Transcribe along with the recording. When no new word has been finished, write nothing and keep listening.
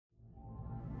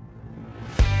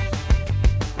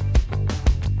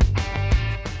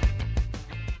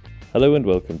Hello and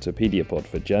welcome to Pediapod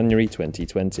for January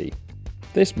 2020.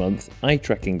 This month, eye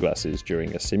tracking glasses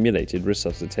during a simulated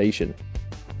resuscitation.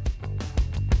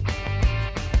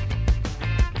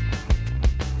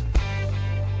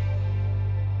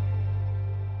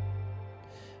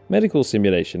 Medical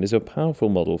simulation is a powerful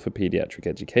model for pediatric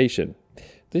education.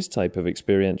 This type of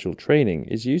experiential training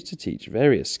is used to teach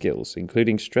various skills,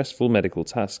 including stressful medical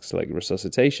tasks like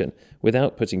resuscitation,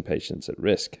 without putting patients at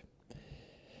risk.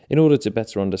 In order to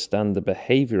better understand the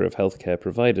behavior of healthcare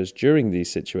providers during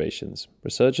these situations,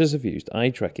 researchers have used eye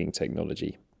tracking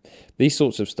technology. These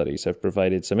sorts of studies have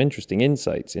provided some interesting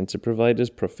insights into providers'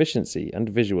 proficiency and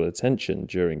visual attention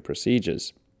during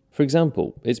procedures. For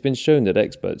example, it's been shown that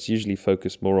experts usually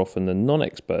focus more often than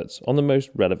non-experts on the most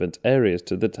relevant areas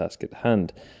to the task at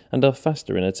hand, and are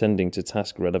faster in attending to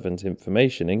task-relevant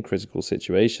information in critical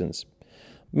situations.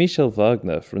 Michel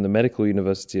Wagner from the Medical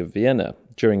University of Vienna,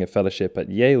 during a fellowship at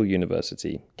Yale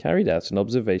University, carried out an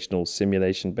observational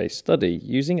simulation-based study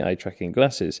using eye-tracking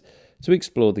glasses to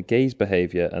explore the gaze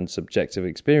behavior and subjective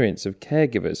experience of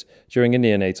caregivers during a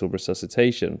neonatal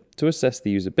resuscitation to assess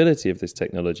the usability of this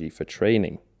technology for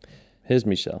training. Here's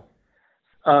Michel.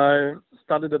 I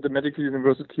studied at the Medical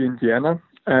University in Vienna,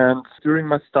 and during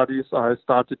my studies I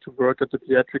started to work at the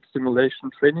Pediatric Simulation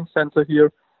Training Center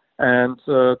here. And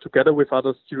together with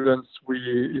other students,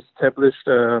 we established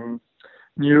a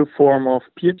new form of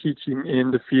peer teaching in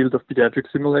the field of pediatric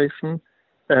simulation.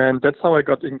 And that's how I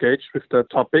got engaged with the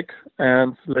topic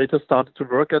and later started to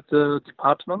work at the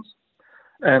department.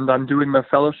 And I'm doing my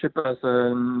fellowship as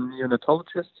a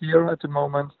neonatologist here at the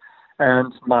moment.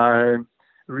 And my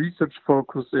research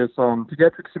focus is on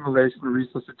pediatric simulation,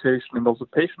 resuscitation, and also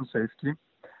patient safety.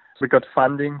 We got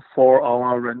funding for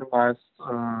our randomized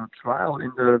trial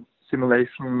in the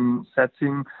simulation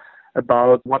setting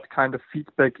about what kind of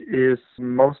feedback is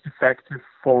most effective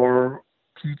for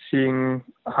teaching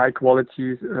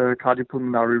high-quality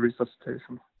cardiopulmonary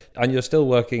resuscitation. And you're still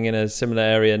working in a similar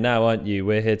area now, aren't you?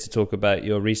 We're here to talk about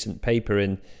your recent paper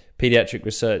in pediatric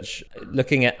research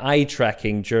looking at eye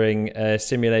tracking during a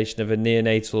simulation of a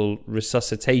neonatal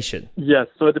resuscitation. Yes,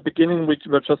 so at the beginning we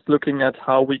were just looking at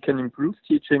how we can improve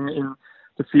teaching in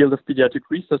the field of pediatric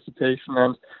resuscitation,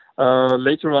 and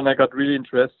later on I got really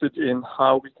interested in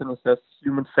how we can assess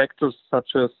human factors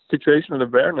such as situational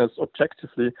awareness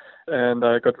objectively, and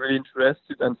I got really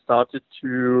interested and started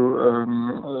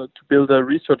to build a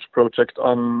research project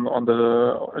on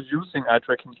the using eye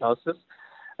tracking glasses.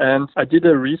 And I did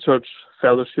a research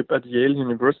fellowship at Yale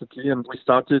University, and we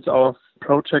started our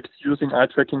project using eye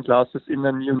tracking glasses in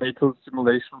a neonatal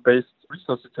simulation-based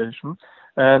resuscitation.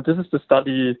 And this is the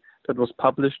study that was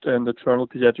published in the journal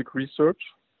Pediatric Research.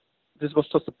 This was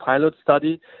just a pilot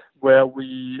study where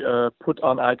we put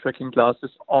on eye tracking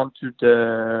glasses onto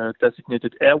the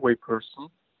designated airway person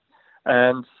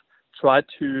and tried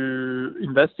to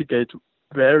investigate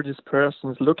where this person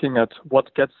is looking at,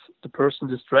 what gets the person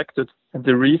distracted, and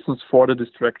the reasons for the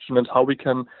distraction, and how we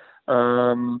can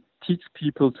teach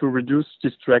people to reduce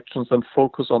distractions and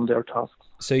focus on their tasks.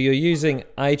 So you're using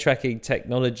eye tracking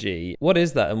technology. What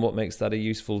is that, and what makes that a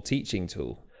useful teaching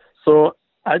tool? So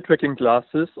eye tracking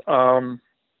glasses are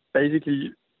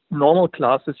basically normal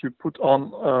glasses you put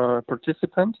on a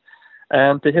participant,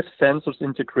 and they have sensors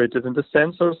integrated, and the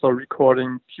sensors are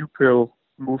recording pupil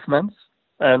movements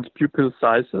and pupil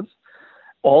sizes.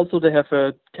 Also, they have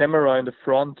a camera in the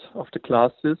front of the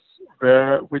glasses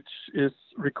which is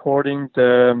recording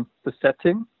the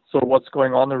setting, so what's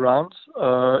going on around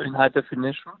in high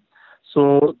definition,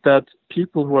 so that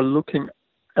people who are looking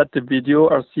at the video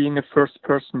are seeing a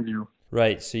first-person view.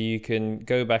 Right, so you can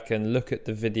go back and look at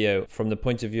the video from the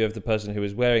point of view of the person who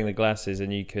is wearing the glasses,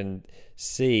 and you can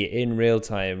see in real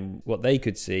time what they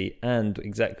could see and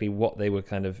exactly what they were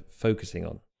kind of focusing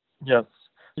on. Yes.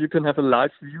 You can have a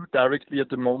live view directly at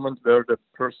the moment where the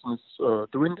person is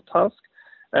doing the task,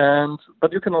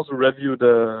 but you can also review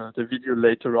the video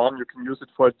later on. You can use it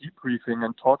for a debriefing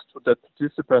and talk to that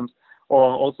participant,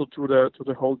 or also to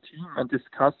the whole team, and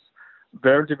discuss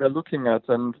where they were looking at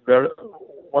and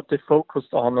what they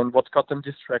focused on and what got them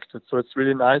distracted. So it's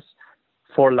really nice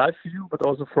for live view, but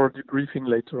also for debriefing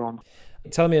later on.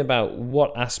 Tell me about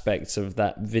what aspects of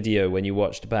that video when you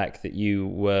watched back that you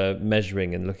were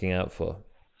measuring and looking out for.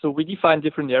 So we define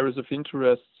different areas of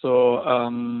interest. So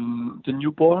the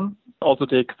newborn, also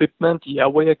the equipment, the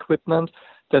airway equipment,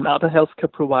 then other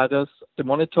healthcare providers, the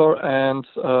monitor, and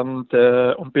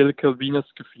the umbilical venous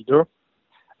catheter.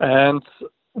 And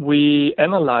we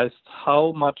analyzed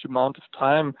how much amount of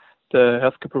time the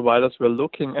healthcare providers were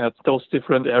looking at those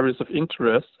different areas of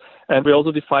interest. And we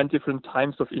also defined different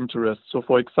times of interest. So,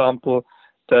 for example,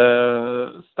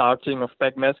 the starting of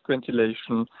back mask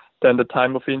ventilation than the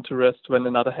time of interest when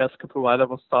another healthcare provider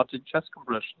was starting chest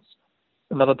compressions.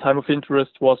 Another time of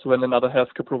interest was when another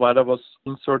healthcare provider was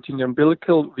inserting the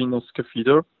umbilical venous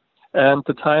catheter, and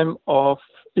the time of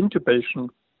intubation.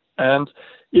 And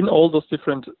in all those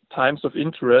different times of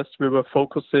interest, we were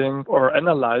focusing or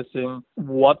analyzing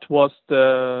what was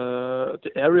the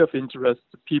area of interest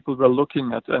people were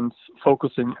looking at and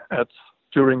focusing at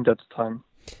during that time.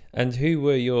 And who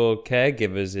were your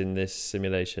caregivers in this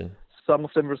simulation? Some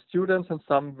of them were students and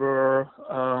some were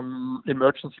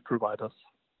emergency providers.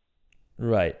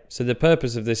 Right. So the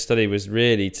purpose of this study was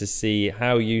really to see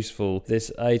how useful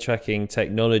this eye tracking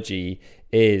technology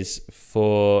is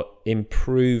for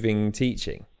improving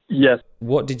teaching. Yes.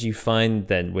 What did you find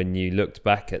then when you looked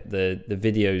back at the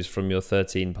videos from your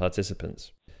 13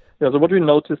 participants? Yeah, so what we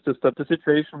noticed is that the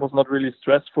situation was not really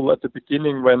stressful at the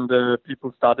beginning when the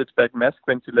people started back mask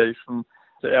ventilation.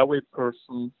 The airway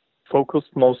person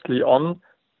focused mostly on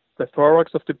the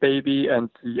thorax of the baby and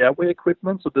the airway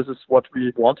equipment. So this is what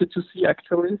we wanted to see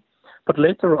actually. But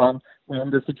later on, when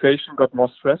the situation got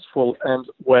more stressful and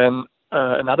when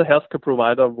another healthcare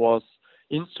provider was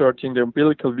inserting the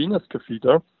umbilical venous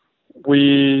catheter,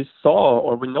 we saw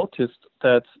or we noticed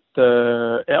that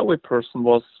the airway person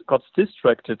got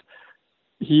distracted.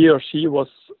 He or she was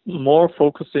more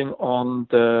focusing on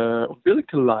the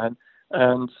umbilical line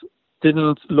and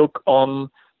didn't look on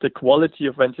the quality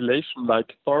of ventilation,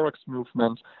 like thorax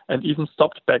movement, and even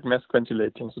stopped back mask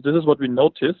ventilating. So this is what we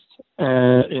noticed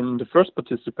in the first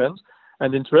participant.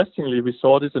 And interestingly, we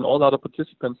saw this in all other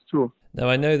participants too. Now,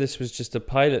 I know this was just a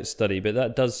pilot study, but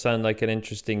that does sound like an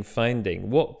interesting finding.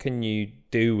 What can you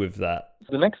do with that?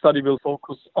 The next study will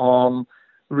focus on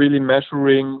really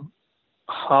measuring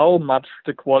how much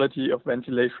the quality of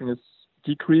ventilation is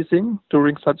decreasing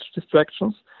during such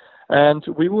distractions. And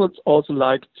we would also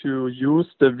like to use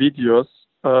the videos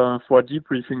for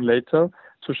debriefing later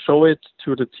to show it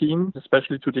to the team,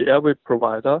 especially to the airway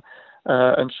provider,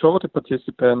 and show the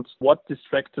participants what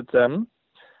distracted them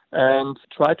and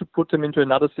try to put them into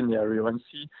another scenario and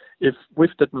see if with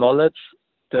that knowledge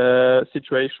the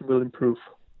situation will improve.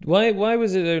 Why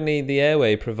was it only the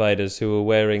airway providers who were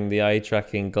wearing the eye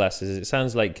tracking glasses? It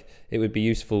sounds like it would be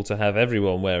useful to have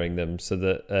everyone wearing them so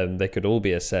that they could all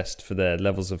be assessed for their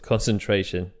levels of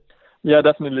concentration. Yeah,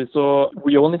 definitely. So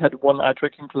we only had one eye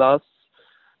tracking glass.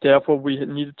 Therefore, we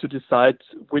needed to decide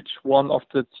which one of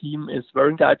the team is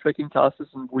wearing the eye tracking glasses,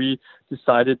 and we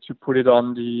decided to put it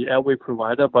on the airway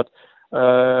provider. But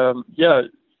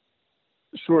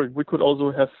sure, we could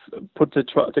also have put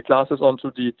the glasses onto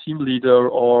the team leader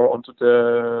or onto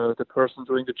the person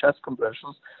doing the chest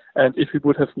compressions. And if we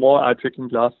would have more eye tracking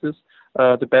glasses,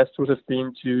 the best would have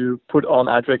been to put on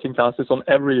eye tracking glasses on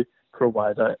every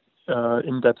provider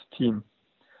in that team.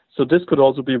 So this could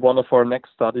also be one of our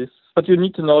next studies. But you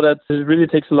need to know that it really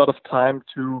takes a lot of time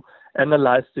to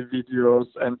analyze the videos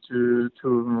and to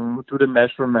do the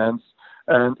measurements,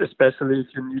 and especially if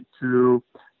you need to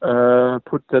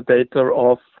put the data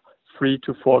of 3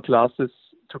 to 4 classes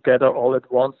together all at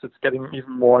once, it's getting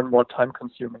even more and more time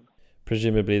consuming.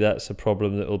 Presumably that's a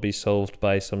problem that will be solved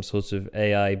by some sort of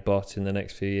AI bot in the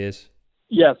next few years.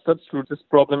 Yes, that's true. This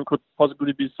problem could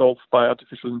possibly be solved by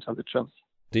artificial intelligence.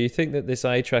 Do you think that this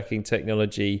eye tracking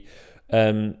technology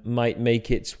might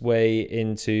make its way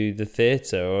into the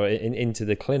theatre or into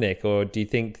the clinic, or do you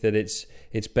think that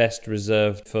it's best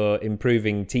reserved for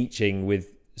improving teaching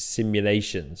with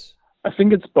simulations? I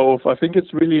think it's both. I think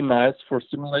it's really nice for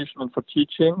simulation and for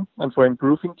teaching and for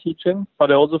improving teaching,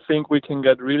 but I also think we can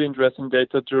get really interesting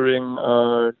data during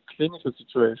clinical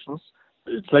situations.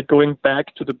 It's like going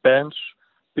back to the bench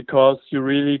because you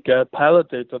really get pilot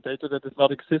data that is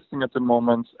not existing at the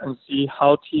moment, and see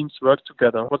how teams work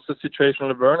together. What's the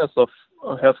situational awareness of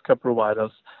healthcare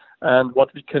providers and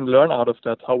what we can learn out of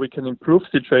that, how we can improve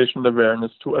situational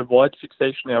awareness to avoid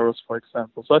fixation errors, for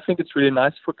example. So I think it's really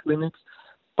nice for clinics,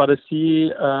 but I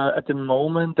see at the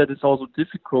moment that it's also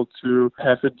difficult to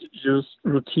have it used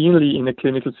routinely in a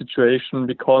clinical situation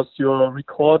because you're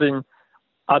recording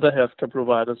other healthcare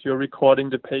providers, you're recording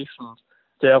the patient.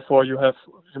 Therefore, you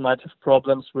might have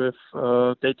problems with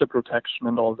data protection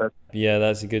and all that. Yeah,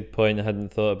 that's a good point. I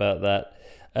hadn't thought about that.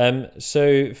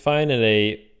 So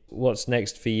finally, what's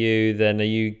next for you then? Are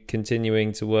you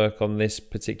continuing to work on this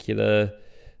particular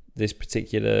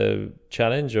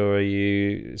challenge, or are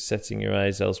you setting your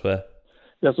eyes elsewhere?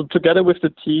 Yeah, so together with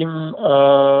the team,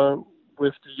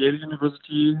 with the Yale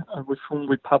University, with whom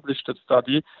we published that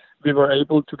study, we were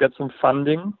able to get some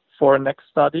funding for a next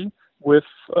study with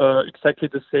exactly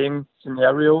the same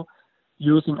scenario,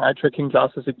 using eye tracking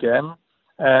glasses again.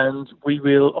 and we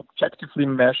will objectively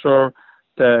measure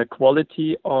the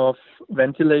quality of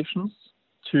ventilations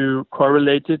to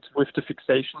correlate it with the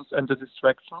fixations and the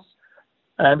distractions.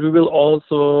 And we will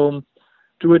also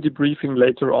do a debriefing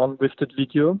later on with that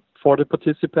video for the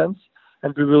participants,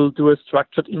 and we will do a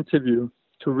structured interview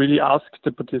to really ask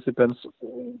the participants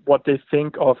what they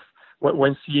think of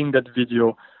when seeing that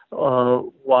video,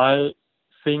 why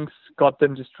things got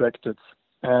them distracted,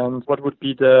 and what would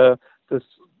be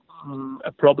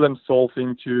a problem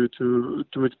solving to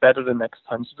do it better the next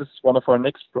time. So this is one of our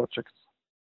next projects.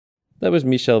 That was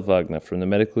Michel Wagner from the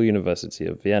Medical University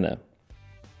of Vienna.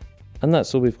 And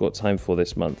that's all we've got time for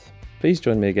this month. Please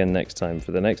join me again next time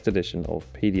for the next edition of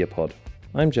PediaPod.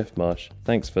 I'm Jeff Marsh.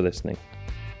 Thanks for listening.